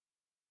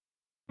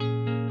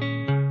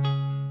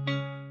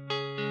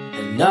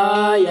And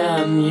I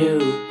am you,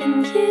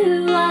 and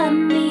you are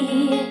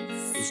me.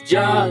 it's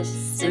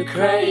just a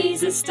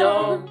crazy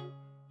storm.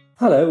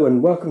 Hello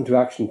and welcome to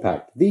Action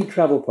Packed, the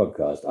travel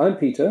podcast. I'm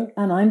Peter.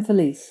 And I'm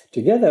Felice.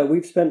 Together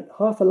we've spent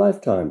half a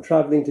lifetime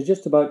travelling to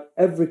just about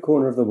every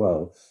corner of the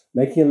world,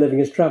 making a living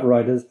as travel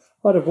writers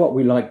out of what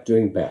we like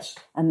doing best.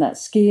 And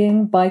that's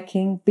skiing,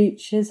 biking,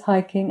 beaches,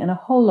 hiking, and a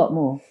whole lot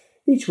more.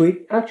 Each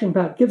week, Action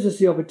Packed gives us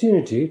the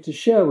opportunity to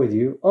share with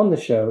you on the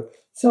show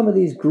some of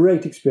these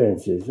great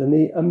experiences and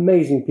the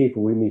amazing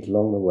people we meet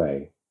along the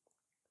way.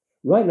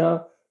 Right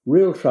now,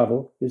 real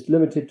travel is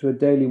limited to a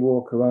daily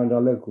walk around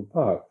our local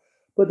park,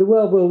 but the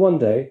world will one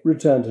day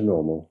return to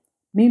normal.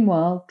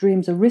 Meanwhile,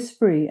 dreams are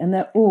risk-free and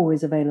they're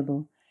always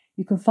available.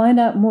 You can find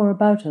out more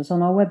about us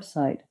on our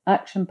website,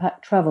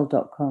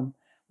 actionpacktravel.com.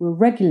 We'll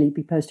regularly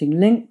be posting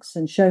links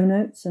and show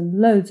notes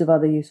and loads of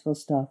other useful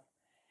stuff.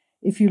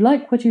 If you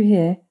like what you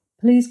hear,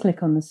 please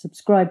click on the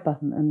subscribe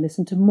button and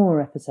listen to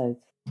more episodes.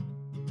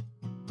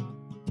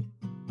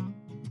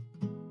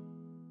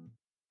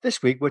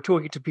 This week we're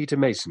talking to Peter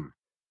Mason,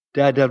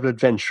 daredevil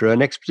adventurer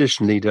and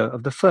expedition leader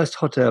of the first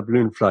hot air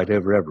balloon flight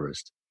over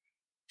Everest.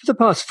 For the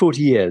past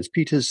 40 years,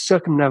 Peter's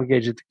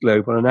circumnavigated the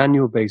globe on an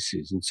annual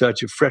basis in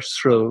search of fresh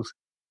thrills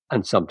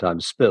and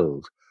sometimes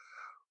spills.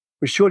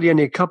 With surely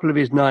only a couple of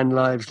his 9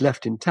 lives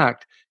left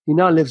intact, he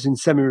now lives in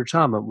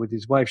semi-retirement with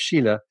his wife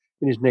Sheila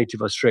in his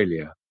native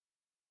Australia.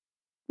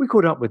 We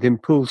caught up with him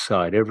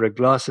poolside over a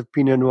glass of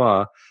Pinot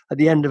Noir at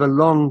the end of a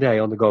long day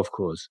on the golf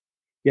course.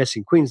 Yes,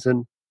 in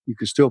Queensland, you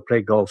can still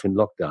play golf in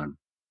lockdown.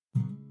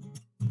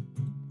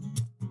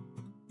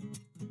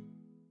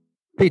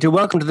 Peter,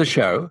 welcome to the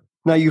show.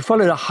 Now, you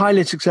followed a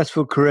highly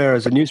successful career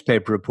as a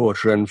newspaper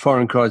reporter and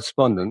foreign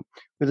correspondent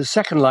with a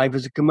second life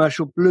as a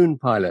commercial balloon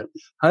pilot.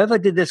 However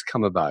did this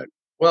come about?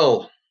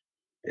 Well,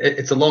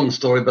 it's a long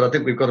story, but I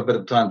think we've got a bit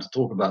of time to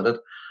talk about it.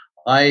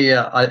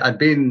 I'd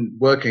been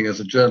working as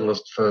a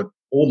journalist for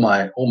all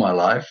my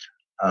life,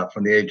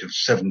 from the age of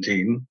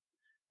 17,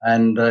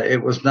 and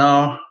it was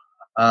now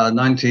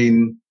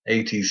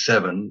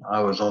 1987.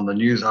 I was on the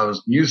news. I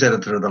was news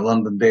editor of the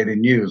London Daily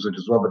News, which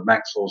is Robert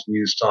Maxwell's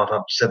new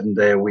startup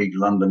 7-day-a-week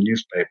London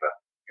newspaper,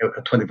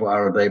 a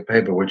 24-hour-a-day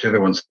paper, which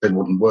everyone said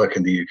wouldn't work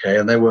in the UK,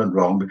 and they weren't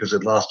wrong because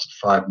it lasted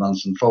 5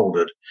 months and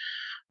folded.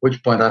 At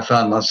which point I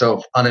found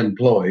myself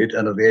unemployed,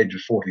 and at the age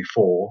of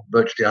 44,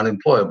 virtually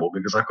unemployable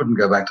because I couldn't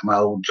go back to my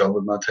old job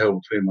with my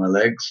tail between my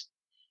legs.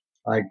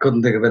 I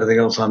couldn't think of anything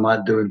else I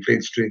might do in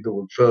Fleet Street that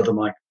would further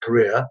my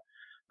career.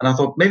 And I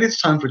thought, maybe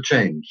it's time for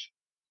change.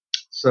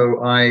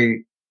 So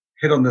I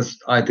hit on this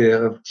idea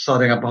of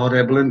starting up a hot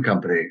air balloon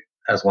company,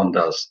 as one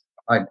does.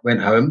 I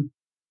went home.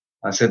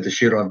 I said to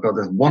Sheila, I've got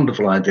this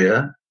wonderful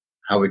idea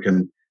how we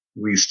can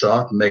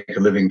restart and make a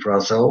living for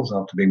ourselves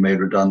after being made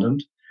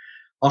redundant.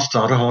 I'll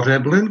start a hot air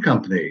balloon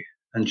company.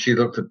 And she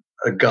looked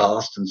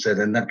aghast and said,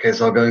 in that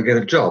case, I'll go and get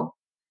a job,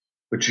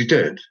 which she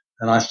did.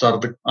 And I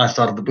started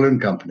the balloon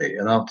company.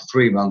 And after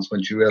 3 months,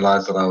 when she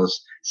realized that I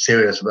was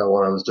serious about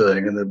what I was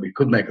doing and that we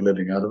could make a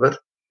living out of it,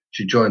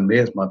 she joined me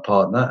as my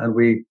partner, and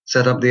we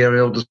set up the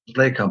aerial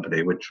display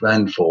company, which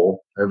ran for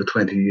over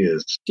 20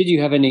 years. Did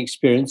you have any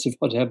experience of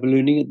hot air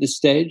ballooning at this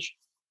stage?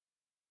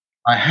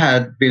 I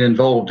had been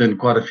involved in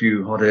quite a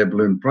few hot air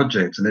balloon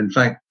projects. And in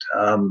fact,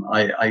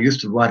 I used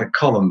to write a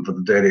column for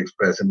the Daily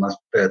Express in my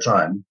spare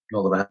time.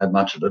 Not that I had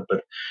much of it,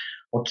 but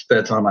what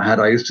spare time I had,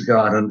 I used to go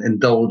out and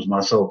indulge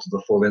myself to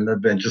the full in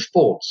adventure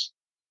sports.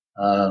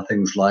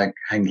 Things like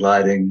hang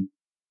gliding,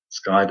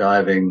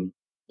 skydiving,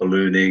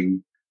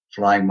 ballooning,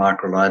 flying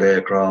microlight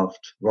aircraft,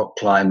 rock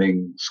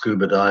climbing,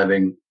 scuba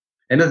diving,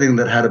 anything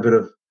that had a bit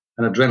of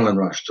an adrenaline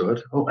rush to it.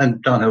 Oh,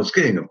 and downhill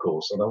skiing, of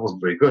course. And I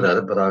wasn't very good at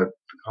it, but I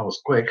was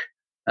quick.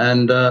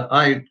 And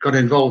I got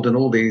involved in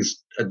all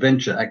these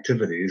adventure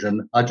activities.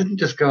 And I didn't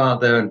just go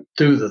out there and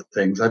do the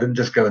things. I didn't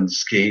just go and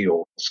ski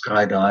or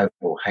skydive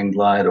or hang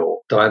glide or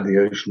dive the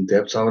ocean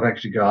depths. I would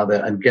actually go out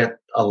there and get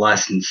a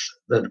license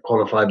that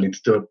qualified me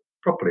to do it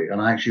properly.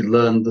 And I actually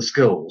learned the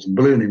skills. And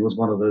ballooning was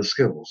one of those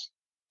skills.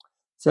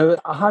 So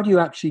how do you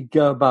actually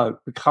go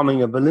about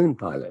becoming a balloon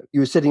pilot? You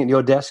were sitting at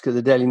your desk at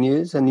the Daily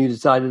News and you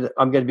decided,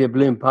 I'm going to be a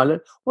balloon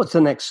pilot. What's the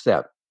next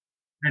step?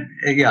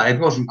 Yeah, it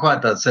wasn't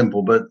quite that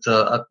simple. But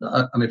I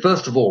mean,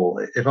 first of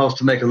all, if I was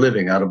to make a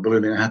living out of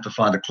ballooning, I had to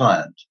find a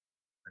client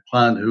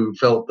who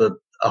felt that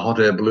a hot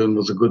air balloon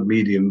was a good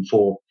medium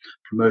for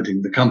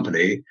promoting the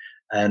company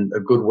and a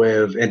good way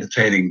of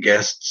entertaining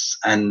guests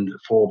and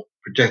for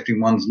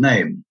projecting one's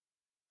name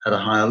at a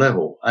higher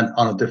level and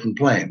on a different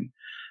plane.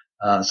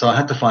 So I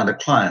had to find a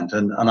client,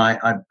 and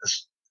I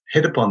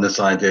hit upon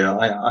this idea.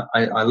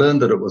 I learned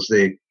that it was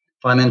the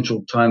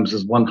Financial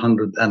Times'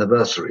 100th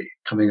anniversary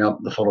coming up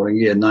the following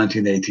year,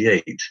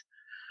 1988.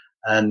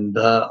 And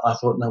I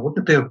thought, now, wouldn't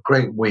it be a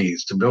great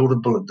wheeze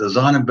to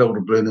design and build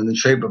a balloon in the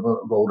shape of a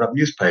rolled-up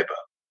newspaper?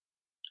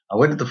 I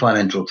went to the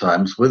Financial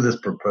Times with this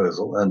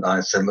proposal, and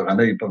I said, look, I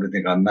know you probably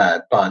think I'm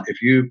mad, but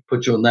if you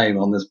put your name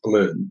on this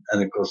balloon,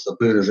 and of course the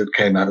balloon as it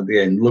came out at the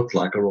end looked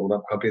like a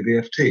rolled-up copy of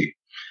the FT.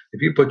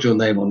 If you put your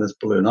name on this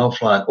balloon, I'll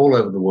fly it all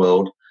over the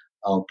world.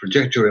 I'll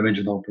project your image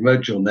and I'll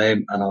promote your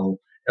name and I'll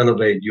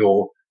elevate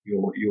your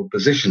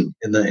position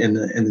in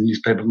the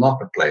newspaper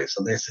marketplace.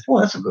 And they said,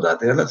 well, that's a good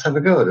idea. Let's have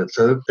a go at it.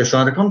 So they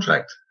signed a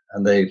contract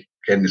and they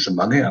gave me some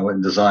money. I went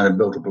and designed and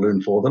built a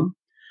balloon for them.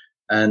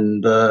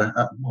 And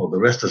the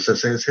rest, as I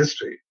say, is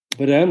history.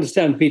 But I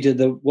understand, Peter,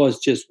 there was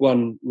just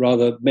one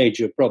rather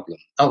major problem.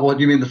 What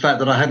do you mean, the fact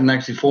that I hadn't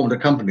actually formed a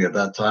company at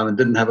that time and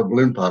didn't have a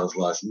balloon pilot's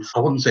license? I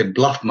wouldn't say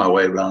bluffed my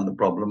way around the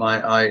problem.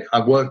 I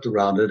worked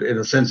around it in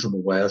a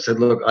sensible way. I said,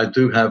 look, I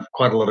do have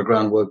quite a lot of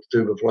groundwork to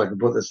do before I can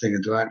put this thing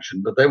into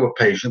action. But they were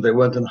patient. They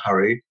weren't in a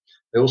hurry.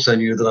 They also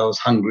knew that I was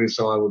hungry,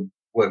 so I would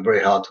work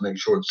very hard to make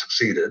sure it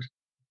succeeded.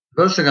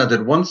 The first thing I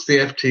did, once the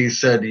FT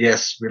said,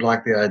 yes, we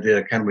like the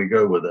idea, can we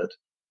go with it?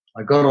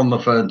 I got on the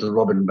phone to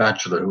Robin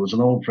Batchelor, who was an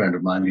old friend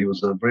of mine. He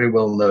was a very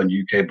well-known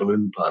UK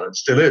balloon pilot,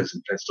 still is,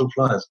 in fact, still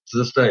flies to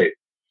this day.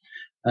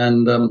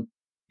 And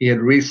he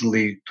had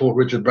recently taught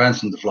Richard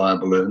Branson to fly a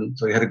balloon,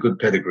 so he had a good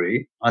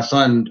pedigree. I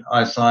signed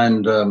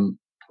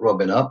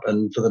Robin up,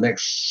 and for the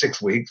next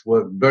 6 weeks,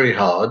 worked very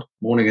hard,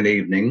 morning and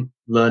evening,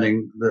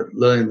 learning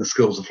the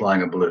skills of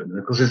flying a balloon.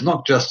 Because it's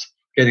not just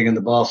getting in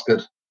the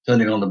basket,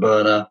 turning on the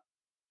burner,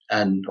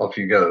 and off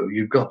you go.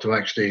 You've got to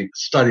actually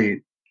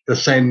study the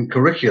same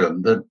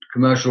curriculum that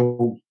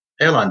commercial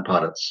airline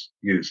pilots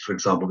use, for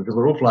example, because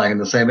we're all flying in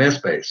the same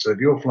airspace. So if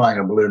you're flying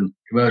a balloon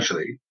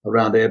commercially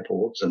around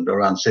airports and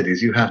around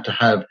cities, you have to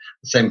have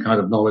the same kind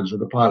of knowledge that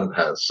the pilot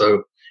has.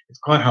 So it's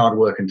quite hard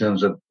work in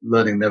terms of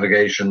learning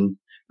navigation,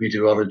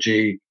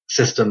 meteorology,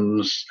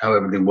 systems, how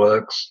everything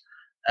works.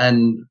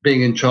 And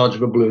being in charge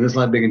of a balloon is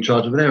like being in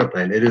charge of an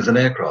airplane. It is an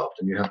aircraft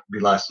and you have to be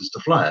licensed to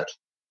fly it.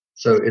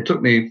 So it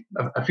took me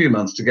a few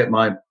months to get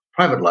my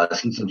private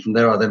license, and from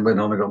there I then went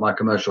on and got my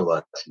commercial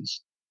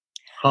license.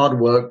 Hard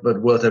work, but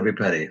worth every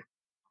penny.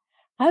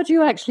 How do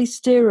you actually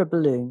steer a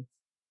balloon?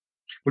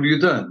 Well, you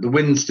don't. The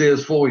wind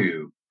steers for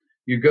you.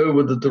 You go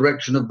with the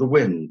direction of the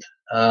wind.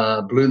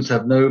 Balloons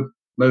have no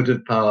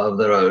motive power of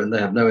their own. They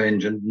have no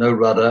engine, no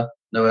rudder,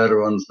 no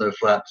ailerons, no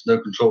flaps, no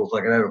controls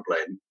like an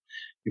aeroplane.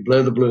 You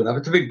blow the balloon up.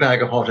 It's a big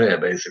bag of hot air,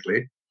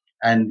 basically,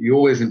 and you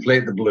always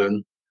inflate the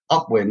balloon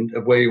upwind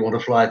of where you want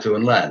to fly to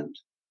and land.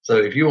 So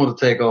if you want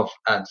to take off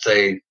at,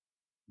 say,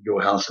 your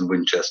house in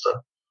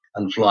Winchester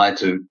and fly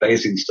to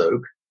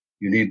Basingstoke,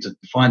 you need to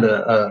find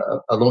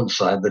a launch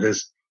site that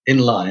is in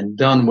line,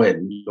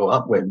 downwind or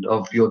upwind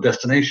of your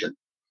destination.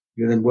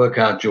 You then work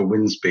out your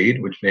wind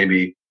speed, which may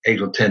be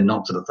 8 or 10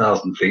 knots at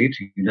 1,000 feet.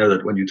 You know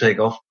that when you take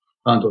off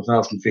down to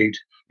 1,000 feet,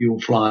 you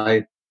will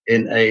fly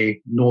in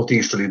a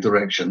northeasterly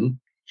direction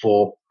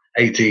for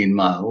 18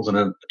 miles, and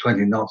at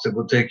 20 knots, it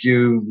will take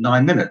you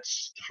 9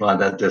 minutes to fly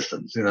that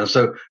distance.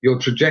 So your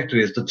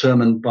trajectory is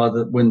determined by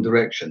the wind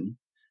direction.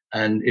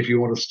 And if you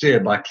want to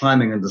steer by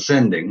climbing and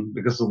descending,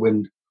 because the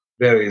wind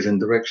varies in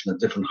direction at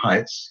different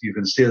heights, you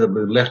can steer the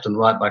balloon left and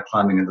right by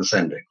climbing and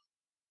descending.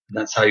 And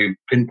that's how you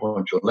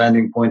pinpoint your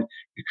landing point.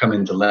 You come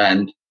into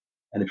land,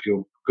 and if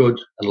you're good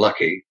and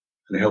lucky,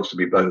 and it helps to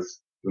be both,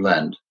 you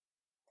land.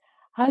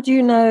 How do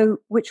you know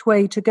which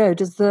way to go?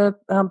 Does the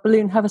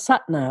balloon have a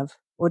sat-nav,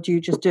 or do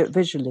you just do it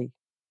visually?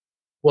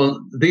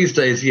 Well, these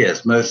days,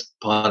 yes, most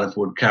pilots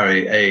would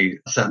carry a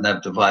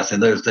sat-nav device.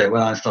 In those days,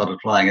 when I started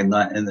flying in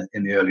the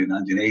early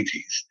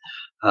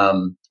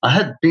 1980s, I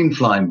had been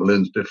flying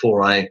balloons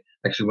before I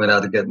actually went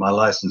out to get my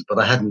license, but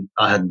I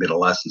hadn't been a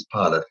licensed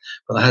pilot.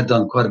 But I had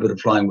done quite a bit of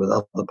flying with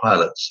other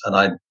pilots, and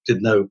I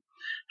did know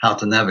how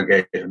to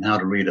navigate and how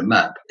to read a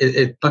map.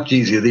 It's much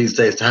easier these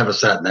days to have a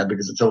sat-nav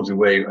because it tells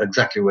you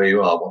exactly where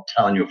you are, what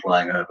town you're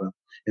flying over.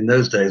 In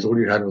those days, all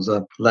you had was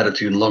a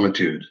latitude and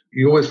longitude.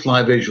 You always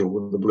fly visual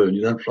with the balloon.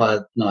 You don't fly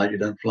at night. You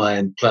don't fly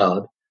in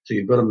cloud. So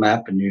you've got a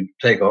map and you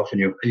take off,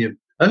 and you're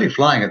only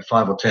flying at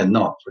 5 or 10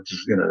 knots, which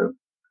is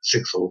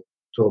 6 or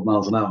 12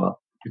 miles an hour.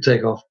 You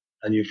take off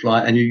and you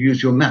fly, and you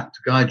use your map to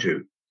guide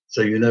you.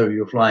 So you know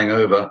you're flying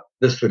over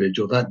this village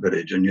or that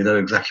village, and you know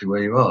exactly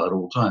where you are at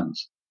all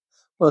times.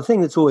 Well, the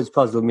thing that's always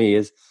puzzled me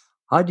is,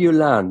 how do you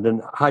land,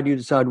 and how do you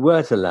decide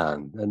where to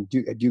land? And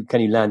can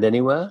you land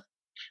anywhere?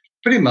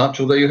 Pretty much,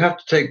 although you have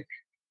to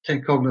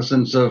take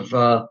cognizance of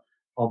the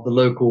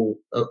local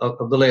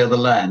of the lay of the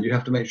land. You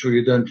have to make sure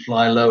you don't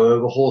fly low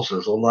over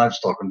horses or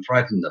livestock and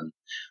frighten them.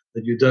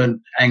 That you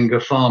don't anger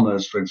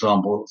farmers, for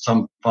example.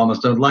 Some farmers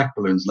don't like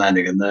balloons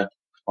landing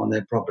on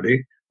their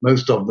property.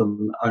 Most of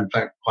them are, in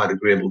fact, quite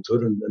agreeable to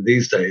it. And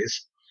these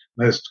days,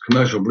 most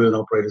commercial balloon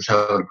operators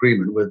have an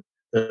agreement with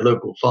their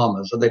local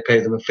farmers, and they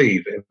pay them a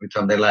fee every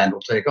time they land or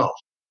take off.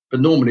 But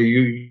normally,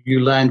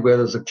 you land where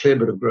there's a clear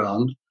bit of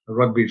ground. A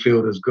rugby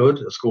field is good,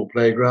 a school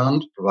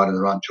playground, provided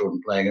there aren't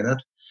children playing in it,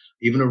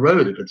 even a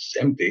road if it's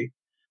empty.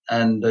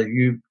 And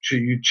you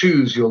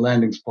choose your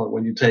landing spot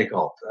when you take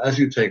off. As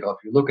you take off,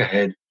 you look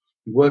ahead,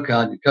 you work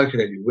out, you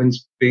calculate your wind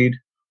speed,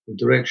 the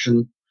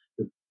direction,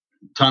 the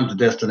time to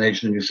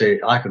destination, and you say,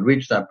 I could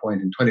reach that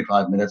point in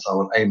 25 minutes. I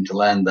will aim to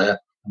land there.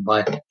 And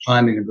by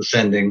climbing and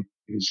descending,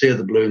 you can steer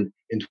the balloon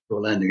into a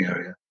landing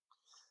area.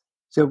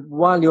 So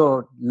while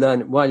you're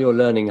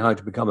learning how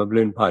to become a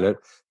balloon pilot,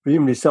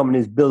 presumably someone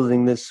is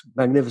building this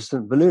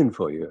magnificent balloon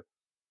for you.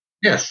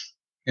 Yes,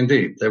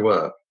 indeed, they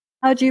were.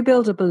 How do you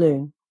build a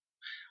balloon?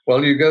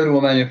 Well, you go to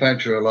a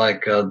manufacturer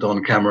like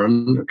Don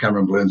Cameron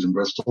Balloons in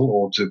Bristol,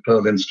 or to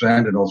Pearl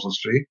Lindstrand in Oswald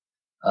Street.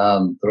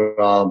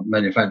 There are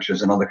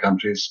manufacturers in other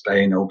countries,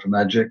 Spain,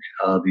 Ultramagic,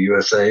 the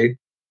USA,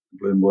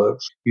 Balloon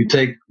Works. You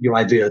take your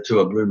idea to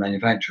a balloon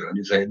manufacturer and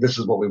you say, this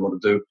is what we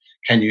want to do.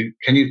 Can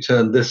you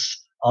turn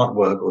this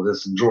artwork or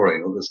this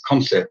drawing or this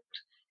concept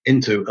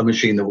into a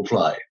machine that will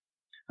fly?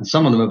 And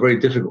some of them are very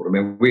difficult. I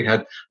mean, we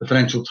had the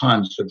Financial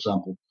Times, for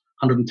example,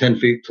 110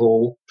 feet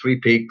tall, 3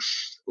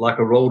 peaks, like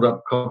a rolled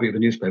up copy of a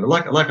newspaper,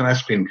 like an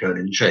ice cream cone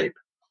in shape.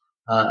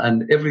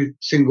 And every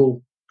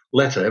single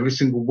letter, every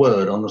single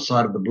word on the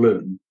side of the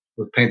balloon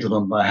was painted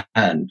on by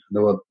hand.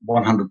 There were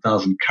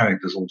 100,000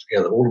 characters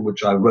altogether, all of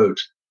which I wrote.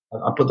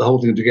 I put the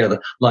whole thing together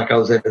like I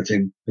was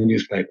editing a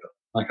newspaper,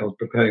 like I was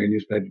preparing a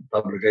newspaper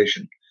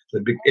publication.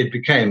 So it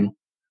became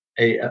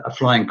a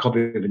flying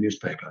copy of a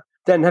newspaper.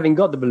 Then, having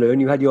got the balloon,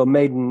 you had your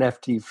maiden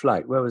FT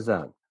flight. Where was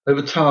that?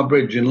 Over Tower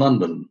Bridge in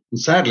London. And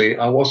sadly,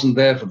 I wasn't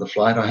there for the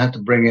flight. I had to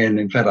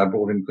in fact, I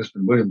brought in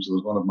Crispin Williams, who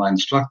was one of my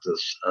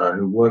instructors,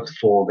 who worked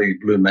for the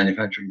balloon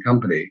manufacturing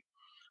company.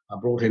 I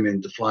brought him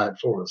in to fly it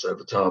for us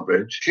over Tower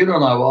Bridge. Sheila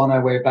and I were on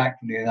our way back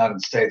from the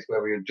United States,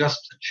 where we had just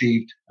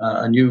achieved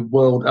a new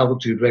world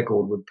altitude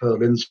record with Pearl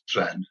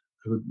Lindstrand,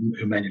 who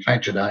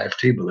manufactured our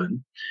FT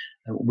balloon.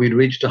 We'd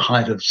reached a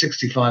height of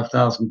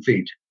 65,000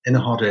 feet in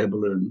a hot air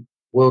balloon.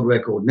 World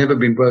record, never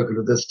been broken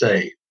to this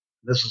day.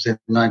 This was in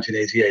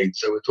 1988,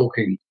 so we're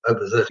talking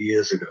over 30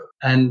 years ago.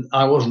 And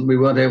we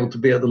weren't able to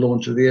be at the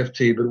launch of the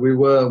FT, but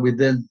we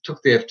then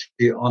took the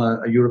FT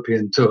on a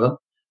European tour,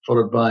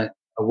 followed by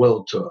a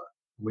world tour.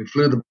 We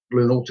flew the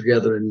balloon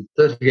altogether in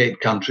 38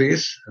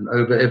 countries and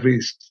over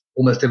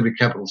almost every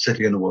capital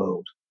city in the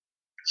world.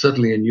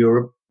 Certainly in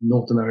Europe,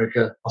 North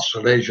America,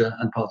 Australasia,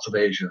 and parts of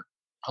Asia.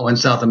 Oh, and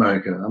South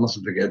America. I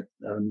mustn't forget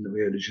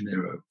Rio de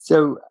Janeiro.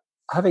 So,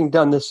 having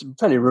done this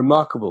fairly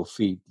remarkable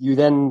feat, you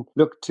then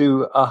looked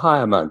to a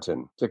higher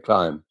mountain to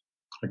climb.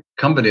 A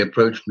company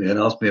approached me and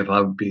asked me if I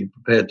would be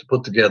prepared to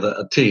put together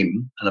a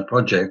team and a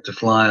project to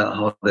fly a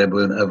hot air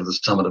balloon over the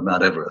summit of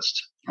Mount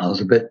Everest. I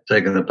was a bit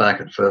taken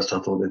aback at first. I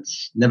thought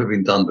it's never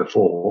been done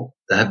before.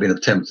 There have been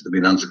attempts that have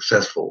been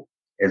unsuccessful.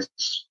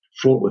 It's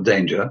fraught with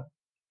danger.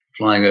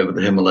 Flying over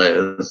the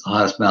Himalayas, the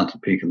highest mountain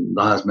peak and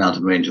the highest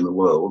mountain range in the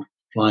world,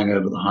 flying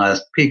over the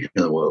highest peak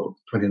in the world,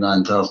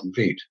 29,000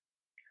 feet.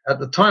 At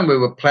the time we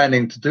were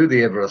planning to do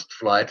the Everest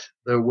flight,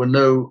 there were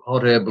no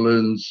hot air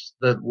balloons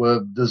that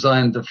were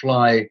designed to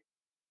fly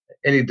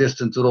any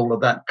distance at all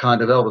at that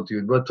kind of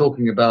altitude. We're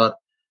talking about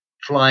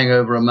flying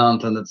over a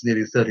mountain that's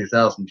nearly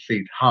 30,000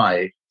 feet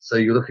high. So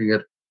you're looking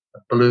at a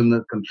balloon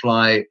that can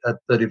fly at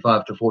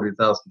 35 to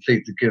 40,000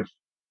 feet to give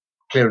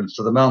clearance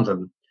to the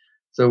mountain.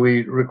 So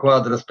we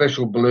required that a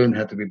special balloon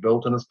had to be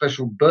built and a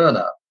special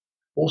burner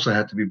also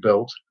had to be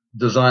built,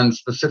 designed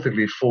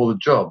specifically for the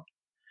job.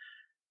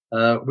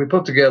 We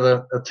put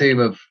together a team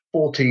of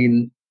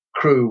 14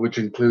 crew, which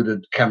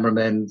included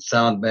cameramen,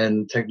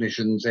 soundmen,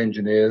 technicians,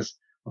 engineers.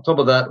 On top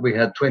of that, we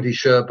had 20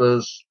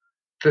 Sherpas,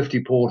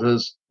 50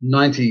 porters,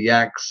 90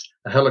 yaks,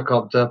 a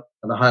helicopter,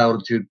 and a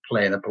high-altitude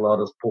plane, a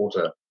Pilatus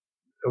Porter.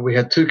 We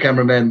had 2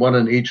 cameramen, one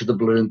in each of the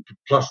balloons,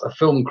 plus a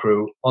film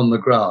crew on the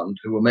ground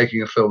who were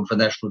making a film for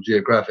National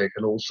Geographic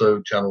and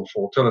also Channel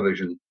 4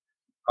 television.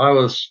 I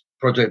was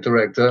project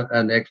director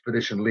and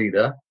expedition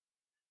leader.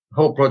 The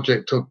whole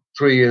project took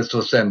 3 years to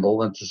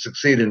assemble, and to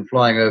succeed in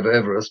flying over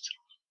Everest,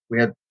 we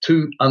had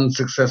 2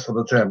 unsuccessful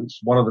attempts,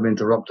 one of them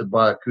interrupted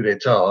by a coup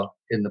d'etat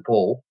in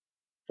Nepal,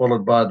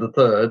 followed by the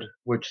third,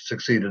 which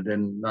succeeded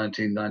in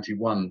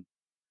 1991.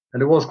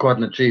 And it was quite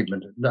an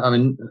achievement. I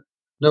mean,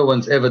 no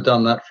one's ever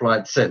done that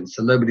flight since,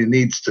 and nobody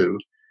needs to,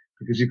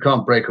 because you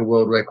can't break a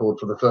world record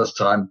for the first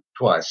time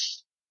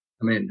twice.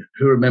 I mean,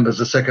 who remembers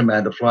the second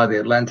man to fly the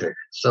Atlantic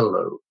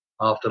solo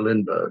after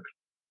Lindbergh?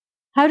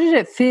 How did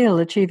it feel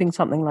achieving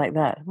something like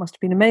that? It must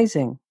have been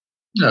amazing.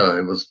 No,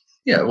 it was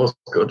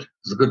good. It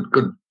was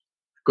a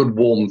good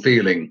warm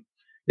feeling.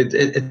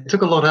 It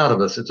took a lot out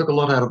of us. It took a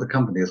lot out of the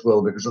company as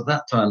well, because at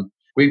that time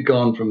we'd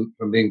gone from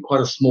being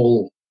quite a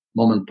small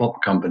mom and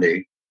pop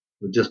company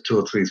with just 2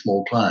 or 3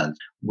 small clients.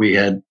 We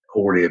had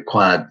already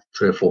acquired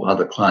 3 or 4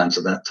 other clients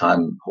at that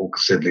time: Hawker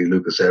Siddeley,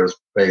 Lucas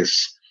Aerospace,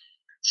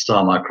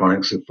 Star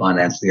Micronics, who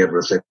financed the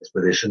Everest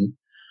expedition,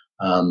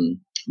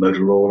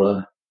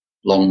 Motorola,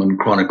 Longman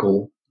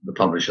Chronicle, the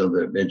publisher,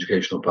 the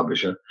educational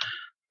publisher.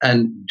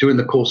 And during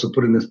the course of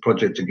putting this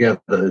project together,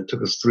 it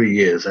took us 3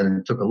 years, and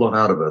it took a lot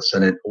out of us.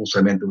 And it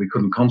also meant that we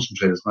couldn't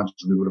concentrate as much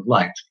as we would have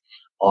liked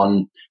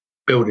on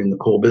building the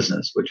core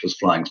business, which was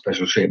flying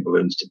special shaped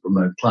balloons to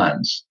promote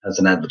clients as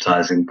an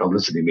advertising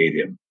publicity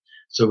medium.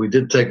 So we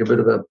did take a bit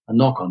of a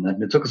knock on that,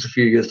 and it took us a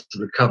few years to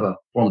recover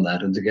from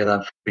that and to get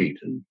our feet.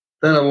 And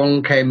then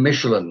along came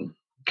Michelin.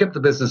 Kept the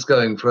business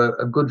going for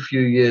a good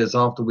few years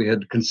after we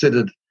had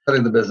considered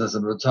selling the business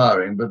and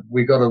retiring, but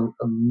we got a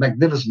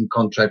magnificent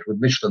contract with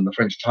Michelin, the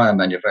French tire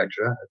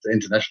manufacturer. It's an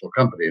international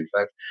company, in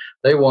fact.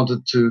 They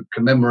wanted to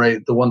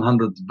commemorate the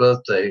 100th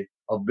birthday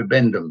of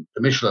Bibendum,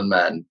 the Michelin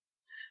Man.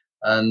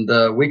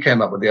 And we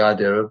came up with the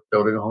idea of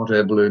building a hot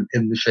air balloon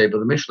in the shape of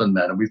the Michelin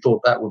Man. And we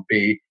thought that would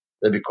be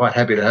they'd be quite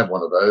happy to have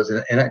one of those.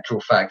 In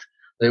actual fact,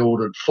 they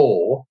ordered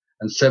 4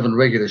 and 7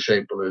 regular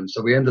shaped balloons.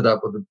 So we ended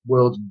up with the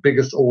world's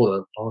biggest order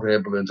of hot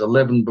air balloons,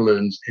 11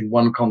 balloons in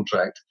one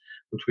contract,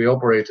 which we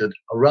operated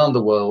around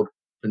the world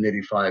for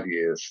nearly 5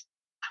 years.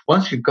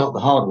 Once you've got the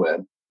hardware,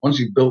 once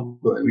you've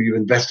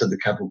invested the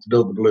capital to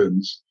build the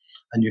balloons,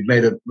 and you've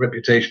made a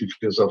reputation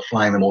for yourself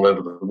flying them all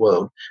over the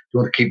world, you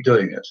want to keep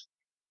doing it.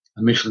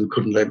 And Michelin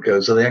couldn't let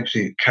go, so they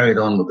actually carried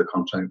on with the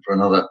contract for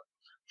another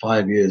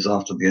 5 years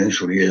after the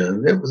initial year.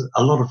 And it was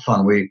a lot of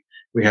fun. We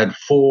had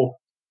 4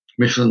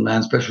 Michelin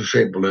Man special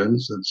shaped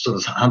balloons that stood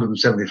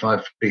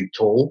 175 feet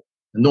tall,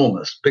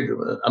 enormous, big,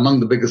 among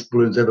the biggest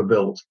balloons ever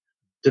built.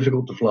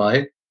 Difficult to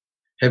fly,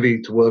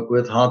 heavy to work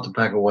with, hard to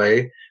pack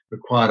away,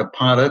 required a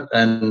pilot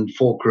and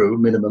 4 crew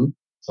minimum,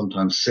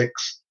 sometimes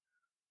 6,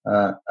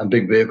 and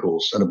big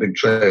vehicles and a big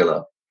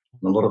trailer.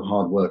 And a lot of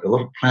hard work, a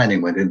lot of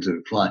planning went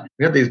into flying.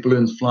 We had these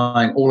balloons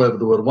flying all over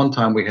the world. One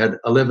time we had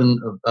 11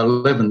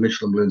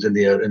 Michelin balloons in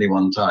the air at any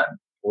one time,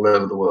 all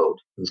over the world.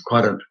 It was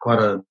quite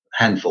a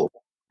handful.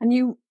 And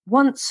you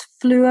once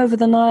flew over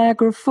the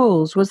Niagara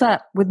Falls. Was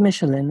that with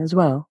Michelin as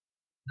well?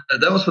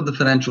 That was with the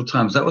Financial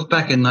Times. That was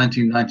back in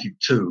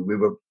 1992. We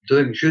were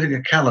shooting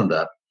a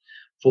calendar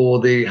for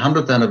the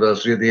 100th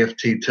anniversary of the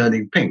FT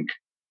turning pink.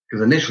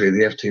 Because initially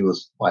the FT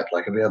was white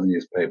like every other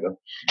newspaper.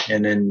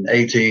 And in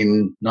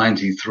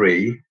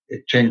 1893,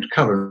 it changed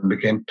color and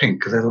became pink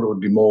because they thought it would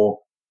be more,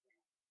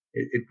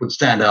 it would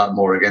stand out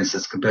more against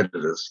its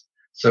competitors.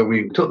 So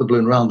we took the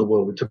balloon around the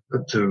world. We took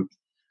it to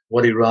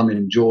Wadi Rum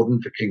in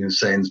Jordan for King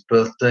Hussein's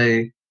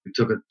birthday. We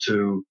took it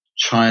to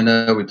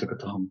China. We took it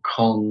to Hong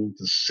Kong,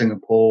 to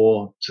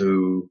Singapore,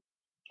 to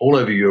all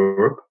over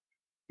Europe,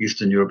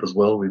 Eastern Europe as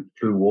well. We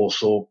flew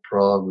Warsaw,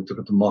 Prague. We took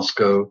it to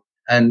Moscow.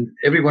 And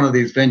every one of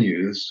these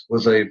venues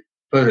was a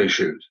photo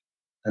shoot.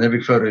 And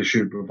every photo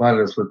shoot provided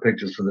us with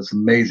pictures for this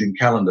amazing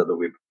calendar that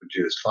we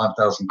produced,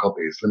 5,000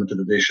 copies, limited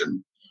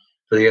edition,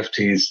 for the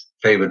FT's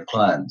favored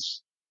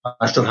clients.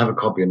 I still have a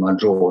copy in my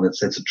drawer, and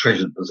it's a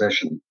treasured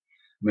possession.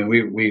 I mean,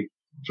 we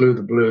flew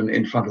the balloon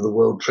in front of the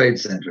World Trade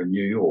Center in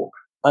New York.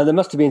 And there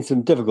must have been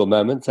some difficult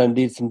moments and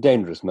indeed some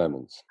dangerous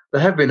moments.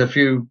 There have been a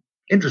few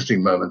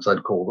interesting moments,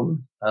 I'd call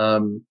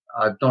them.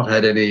 I've not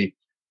had any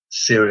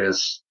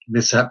serious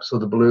mishaps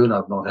with the balloon.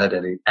 I've not had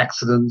any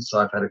accidents.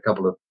 I've had a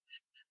couple of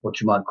what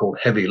you might call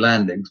heavy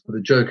landings. But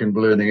the joke in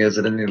ballooning is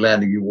that any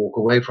landing you walk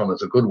away from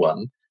is a good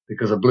one,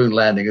 because a balloon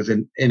landing is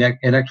in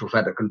actual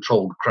fact a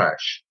controlled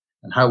crash.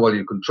 And how well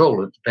you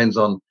control it depends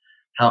on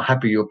how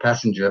happy your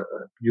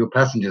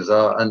passengers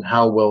are and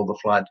how well the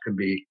flight can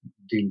be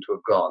deemed to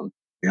have gone.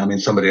 I mean,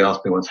 somebody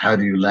asked me once, how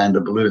do you land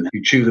a balloon?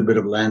 You choose a bit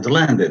of land to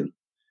land in,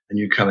 and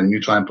you come in,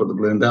 you try and put the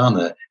balloon down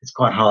there. It's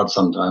quite hard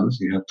sometimes.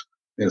 You have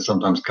to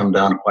sometimes come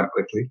down quite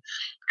quickly,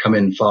 come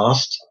in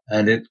fast,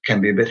 and it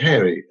can be a bit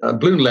hairy. A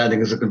balloon landing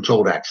is a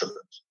controlled accident,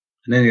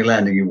 and any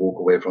landing you walk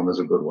away from is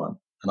a good one.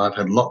 And I've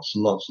had lots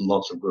and lots and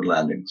lots of good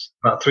landings,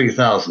 about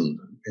 3,000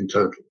 in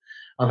total.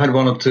 I've had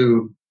 1 or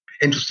 2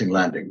 interesting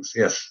landings,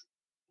 yes.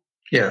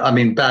 Yeah, I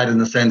mean, bad in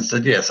the sense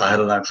that, yes, I had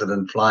an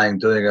accident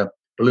doing a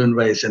balloon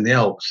race in the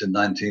Alps in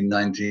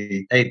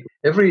 1998.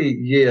 Every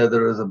year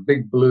there is a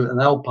big an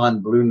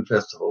alpine balloon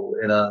festival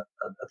in a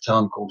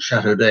town called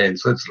Châteaudet in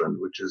Switzerland,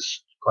 which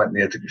is quite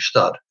near to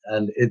Gstaad.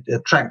 And it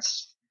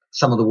attracts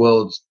some of the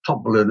world's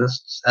top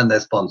balloonists and their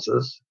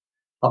sponsors.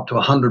 Up to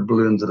 100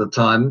 balloons at a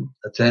time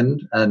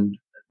attend, and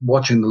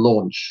watching the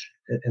launch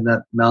in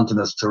that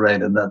mountainous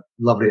terrain, in that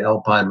lovely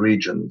alpine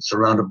region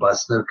surrounded by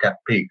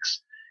snow-capped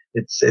peaks.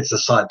 It's a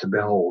sight to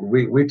behold.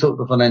 We took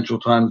the Financial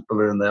Times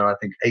balloon there, I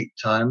think, 8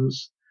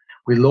 times.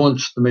 We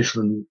launched the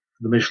Michelin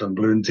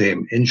balloon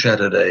team in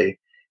Châteaudet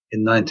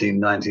in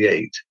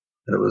 1998.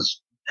 And it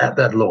was at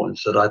that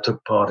launch that I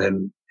took part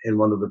in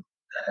one of the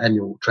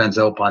annual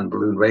Transalpine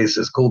balloon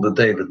races called the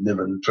David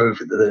Niven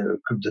Trophy, the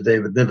Coupe de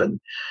David Niven,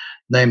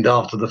 named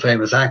after the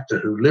famous actor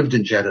who lived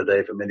in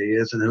Châteaudet for many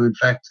years and who, in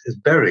fact, is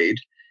buried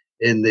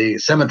in the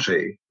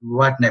cemetery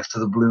right next to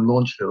the balloon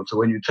launch field. So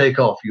when you take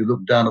off, you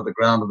look down at the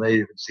ground and there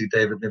you can see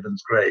David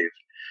Niven's grave.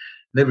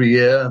 And every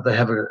year they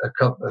have a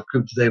Coupe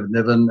de David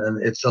Niven,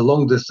 and it's a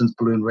long-distance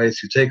balloon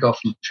race. You take off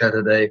from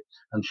Châteaudet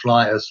and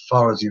fly as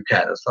far as you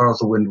can, as far as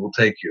the wind will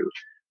take you.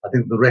 I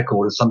think the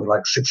record is something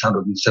like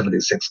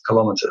 676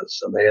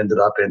 kilometers, and they ended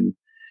up in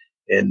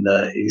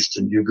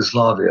Eastern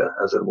Yugoslavia,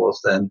 as it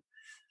was then.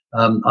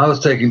 I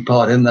was taking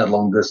part in that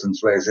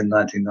long-distance race in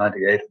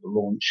 1998 at the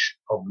launch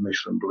of the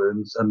Michelin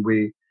balloons, and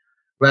we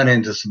ran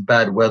into some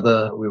bad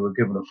weather. We were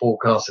given a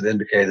forecast that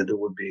indicated it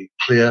would be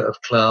clear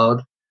of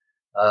cloud,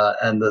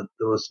 and that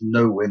there was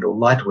no wind or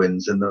light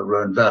winds in the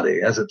Rhone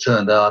Valley. As it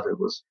turned out, it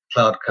was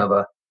cloud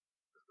cover.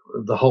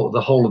 The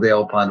whole of the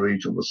Alpine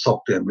region was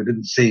socked in. We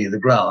didn't see the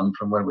ground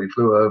from when we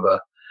flew over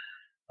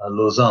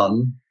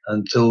Lausanne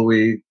until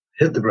we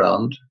hit the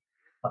ground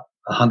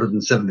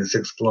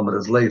 176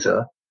 kilometers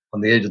later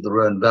on the edge of the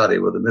Rhone Valley,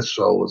 where the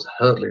Mistral was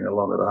hurtling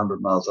along at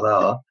 100 miles an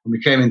hour. When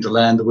we came into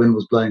land, the wind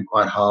was blowing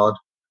quite hard.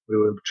 We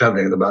were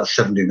traveling at about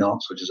 70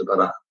 knots, which is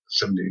about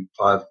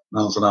 75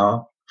 miles an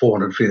hour,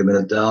 400 feet a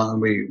minute down,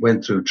 and we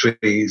went through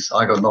trees.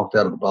 I got knocked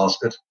out of the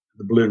basket.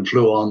 The balloon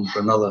flew on for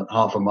another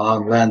half a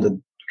mile,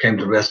 landed, came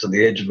to rest at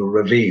the edge of a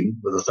ravine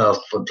with a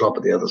 1,000-foot drop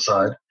at the other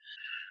side.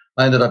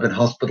 I ended up in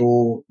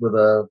hospital with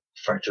a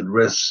fractured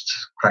wrist,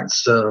 cracked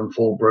sternum,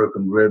 4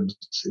 broken ribs,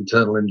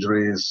 internal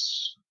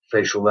injuries,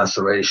 facial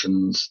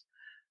lacerations,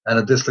 and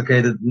a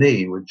dislocated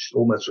knee, which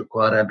almost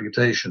required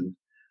amputation.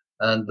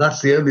 And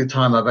that's the only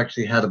time I've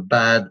actually had a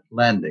bad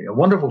landing. A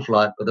wonderful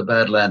flight, but a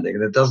bad landing.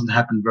 And it doesn't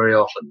happen very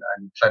often.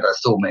 And in fact, I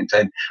still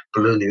maintain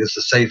ballooning is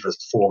the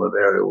safest form of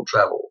aerial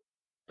travel.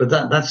 But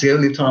that's the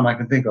only time I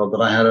can think of that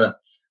I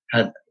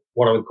had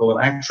what I would call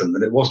an accident.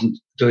 And it wasn't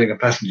doing a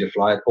passenger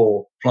flight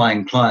or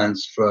flying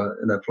clients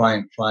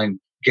flying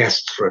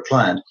guests for a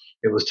client.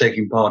 It was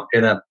taking part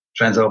in a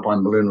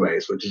transalpine balloon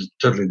race, which is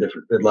totally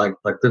different. A bit like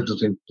the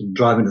difference between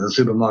driving to the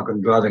supermarket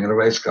and driving in a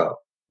race car.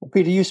 Well,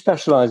 Peter, you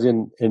specialize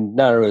in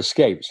narrow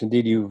escapes.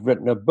 Indeed, you've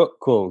written a book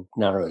called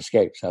Narrow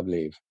Escapes, I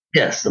believe.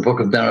 Yes, the Book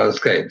of Narrow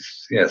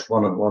Escapes. Yes,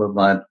 one of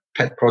my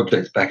pet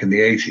projects back in the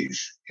 80s.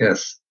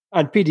 Yes.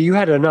 And Peter, you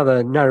had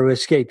another narrow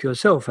escape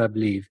yourself, I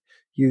believe.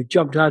 You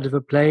jumped out of a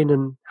plane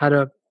and had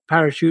a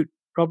parachute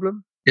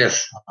problem?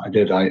 Yes, I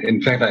did.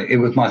 In fact, it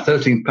was my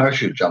 13th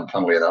parachute jump,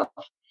 funnily enough.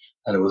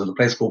 And it was at a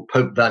place called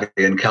Pope Valley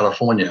in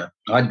California.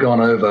 I'd gone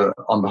over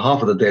on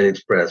behalf of the Daily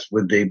Express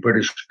with the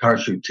British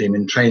parachute team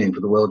in training for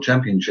the World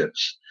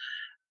Championships.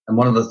 And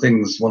one of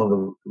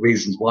the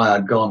reasons why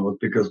I'd gone was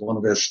because one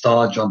of their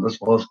star jumpers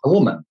was a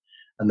woman.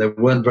 And there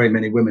weren't very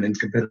many women in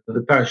competitive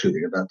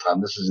parachuting at that time.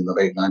 This is in the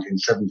late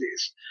 1970s.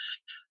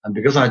 And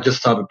because I had just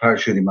started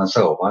parachuting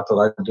myself, I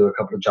thought I'd do a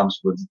couple of jumps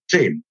with the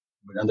team.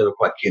 And they were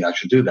quite keen I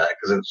should do that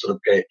because it sort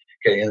of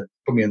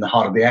put me in the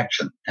heart of the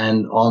action.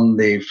 And on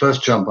the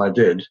first jump I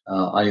did,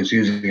 I was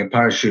using a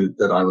parachute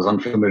that I was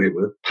unfamiliar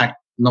with,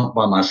 packed not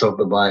by myself,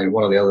 but by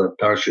one of the other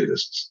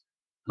parachutists.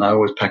 And I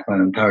always pack my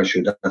own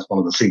parachute. That's one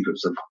of the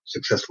secrets of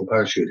successful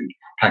parachuting.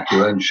 Pack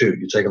your own chute.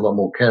 You take a lot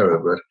more care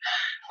over it.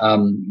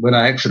 When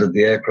I exited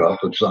the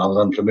aircraft, which I was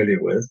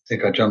unfamiliar with, I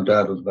think I jumped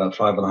out at about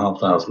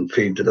 5,500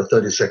 feet, did a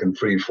 30-second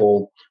free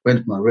fall, went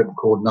to my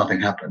ripcord,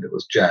 nothing happened. It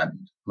was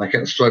jammed. And I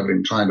kept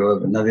struggling, trying to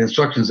open. Now, the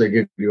instructions they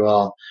give you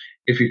are,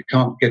 if you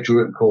can't get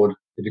your ripcord,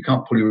 if you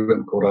can't pull your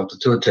ripcord after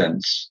 2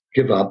 attempts,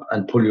 give up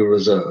and pull your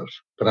reserve.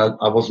 But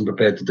I wasn't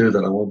prepared to do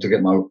that. I wanted to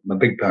get my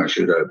big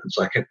parachute open,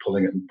 so I kept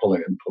pulling it and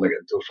pulling it and pulling it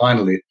until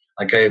finally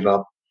I gave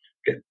up,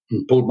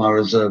 pulled my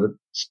reserve at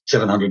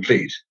 700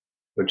 feet,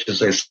 which, as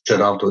they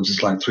said afterwards,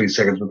 is like 3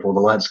 seconds before the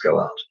lights go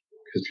out,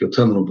 because your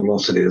terminal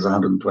velocity is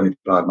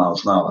 125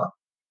 miles an hour.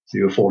 So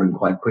you're falling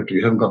quite quickly.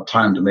 You haven't got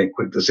time to make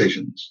quick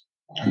decisions.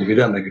 And if you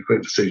don't make a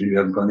quick decision, you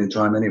haven't got any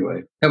time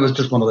anyway. It was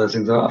just one of those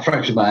things. I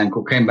fractured my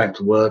ankle, came back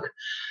to work,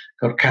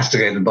 got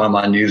castigated by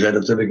my news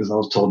editor because I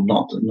was told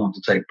not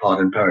to take part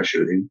in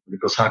parachuting,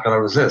 because how could I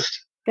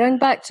resist? Going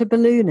back to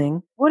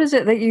ballooning, what is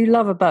it that you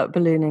love about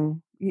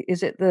ballooning?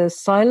 Is it the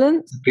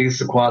silence? The peace,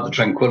 the quiet, the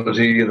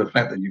tranquility, the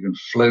fact that you can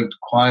float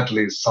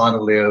quietly,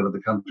 silently over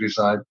the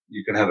countryside.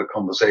 You can have a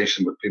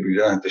conversation with people. You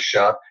don't have to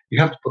shout.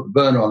 You have to put the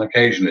burner on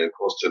occasionally, of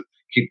course, to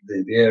keep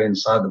the air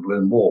inside the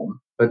balloon warm.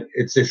 But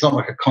it's not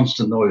like a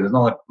constant noise. It's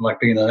not like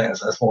being in a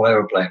small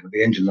aeroplane with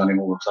the engine running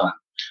all the time.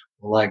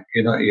 Like,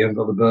 you haven't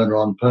got the burner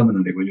on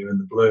permanently when you're in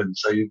the balloon.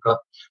 So you've got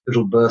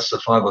little bursts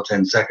of 5 or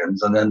 10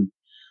 seconds and then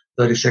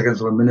 30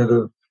 seconds or a minute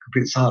of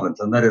complete silence.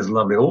 And that is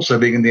lovely. Also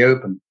being in the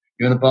open.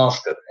 You're in a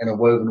basket, in a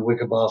woven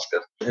wicker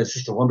basket. It's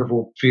just a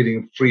wonderful feeling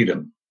of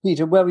freedom.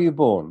 Peter, where were you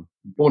born?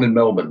 Born in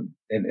Melbourne,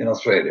 in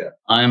Australia.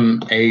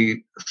 I'm a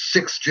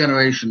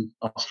 6th-generation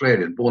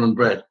Australian, born and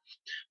bred.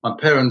 My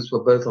parents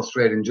were both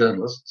Australian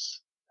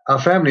journalists. Our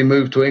family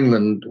moved to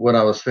England when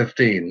I was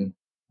 15,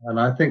 and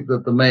I think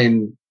that the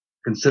main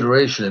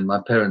consideration in my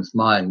parents'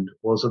 mind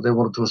was that they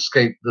wanted to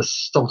escape the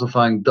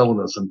stultifying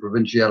dullness and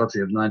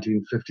provinciality of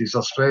 1950s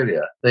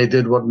Australia. They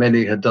did what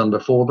many had done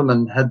before them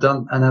and have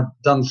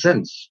done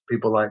since.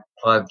 People like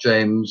Clive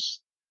James,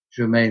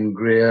 Germaine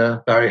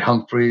Greer, Barry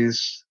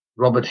Humphries,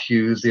 Robert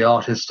Hughes, the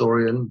art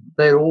historian.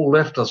 They all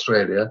left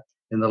Australia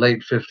in the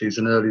late 50s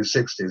and early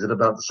 60s at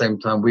about the same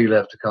time we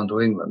left to come to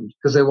England,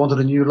 because they wanted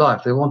a new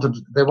life. They wanted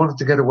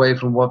to get away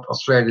from what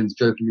Australians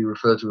jokingly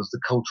refer to as the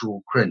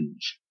cultural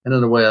cringe. And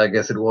in a way, I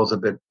guess it was a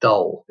bit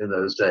dull in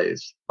those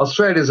days.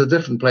 Australia is a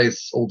different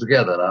place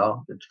altogether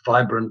now. It's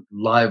vibrant,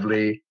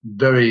 lively,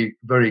 very,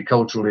 very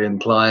culturally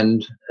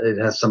inclined. It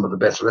has some of the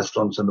best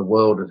restaurants in the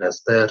world. It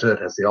has theatre.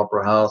 It has the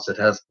Opera House.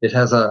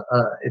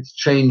 It's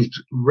changed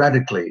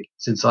radically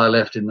since I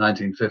left in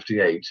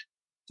 1958.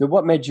 So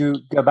what made you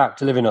go back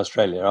to live in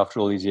Australia after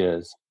all these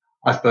years?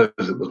 I suppose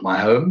it was my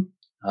home.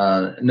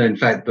 No, in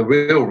fact, the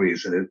real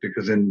reason is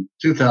because in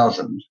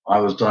 2000, I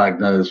was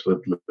diagnosed with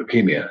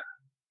leukemia.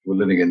 We were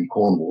living in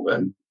Cornwall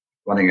then,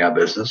 running our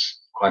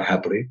business quite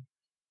happily.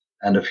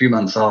 And a few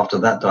months after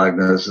that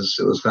diagnosis,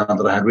 it was found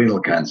that I had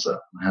renal cancer.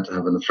 I had to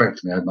have a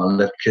nephrectomy. I had my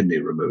left kidney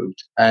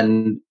removed.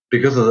 And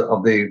because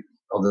of the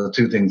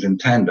two things in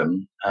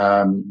tandem,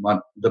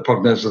 the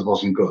prognosis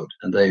wasn't good,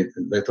 and they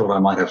thought I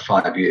might have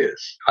 5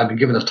 years. I'd been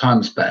given a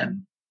time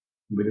span.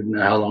 We didn't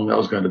know how long that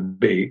was going to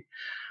be.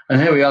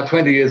 And here we are,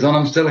 20 years on,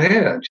 I'm still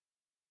here.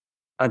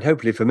 And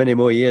hopefully for many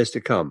more years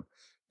to come.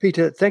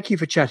 Peter, thank you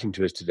for chatting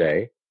to us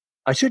today.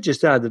 I should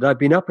just add that I've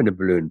been up in a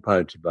balloon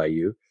piloted by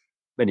you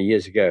many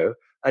years ago,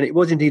 and it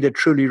was indeed a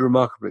truly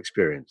remarkable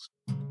experience.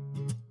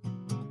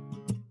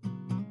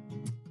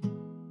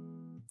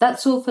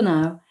 That's all for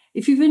now.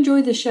 If you've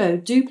enjoyed the show,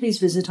 do please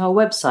visit our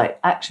website,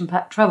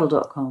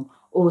 actionpacktravel.com,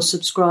 or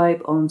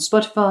subscribe on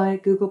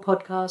Spotify, Google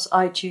Podcasts,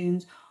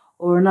 iTunes,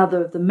 or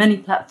another of the many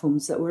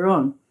platforms that we're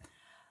on.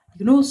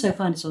 You can also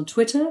find us on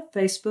Twitter,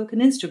 Facebook,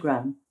 and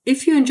Instagram.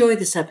 If you enjoyed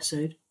this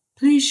episode,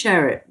 please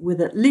share it with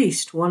at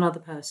least one other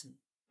person.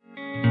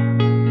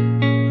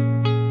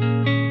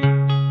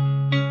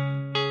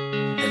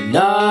 And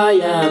I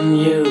am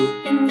you,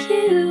 And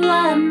you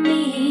are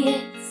me.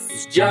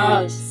 it's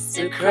just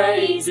a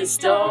crazy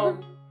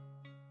storm.